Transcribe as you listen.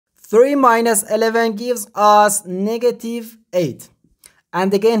3 minus 11 gives us negative 8.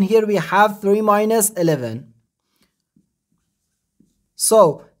 And again here we have 3 minus 11.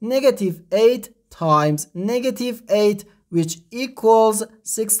 So negative 8 times negative 8, which equals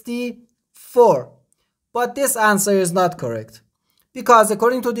 64. But this answer is not correct, because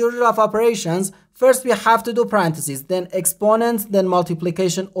according to the order of operations, first we have to do parentheses, then exponents, then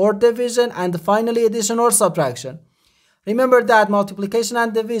multiplication or division, and finally addition or subtraction. Remember that multiplication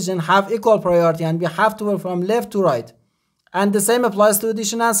and division have equal priority and we have to work from left to right. And the same applies to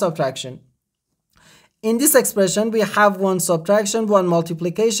addition and subtraction. In this expression, we have one subtraction, one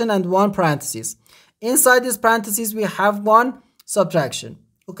multiplication, and one parenthesis. Inside this parenthesis, we have one subtraction.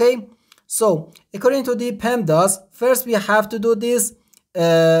 Okay? So, according to the PEMDAS, first we have to do this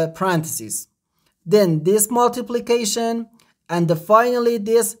parenthesis. Then this multiplication, and finally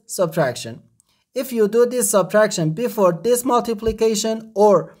this subtraction. If you do this subtraction before this multiplication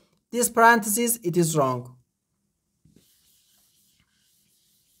or this parenthesis, it is wrong.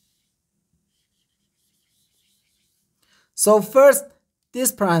 So first,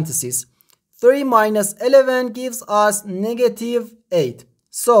 this parenthesis. 3 minus 11 gives us negative 8.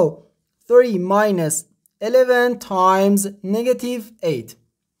 So 3 minus 11 times negative 8.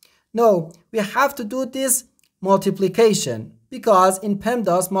 No, we have to do this multiplication, because in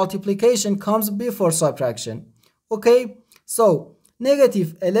PEMDAS multiplication comes before subtraction. Okay, so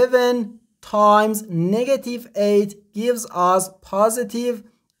negative 11 times negative 8 gives us positive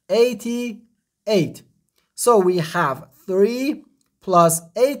 88. So we have 3 plus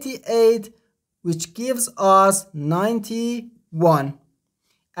 88, which gives us 91.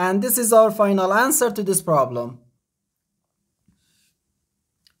 And this is our final answer to this problem.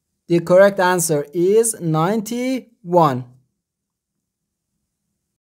 The correct answer is 91.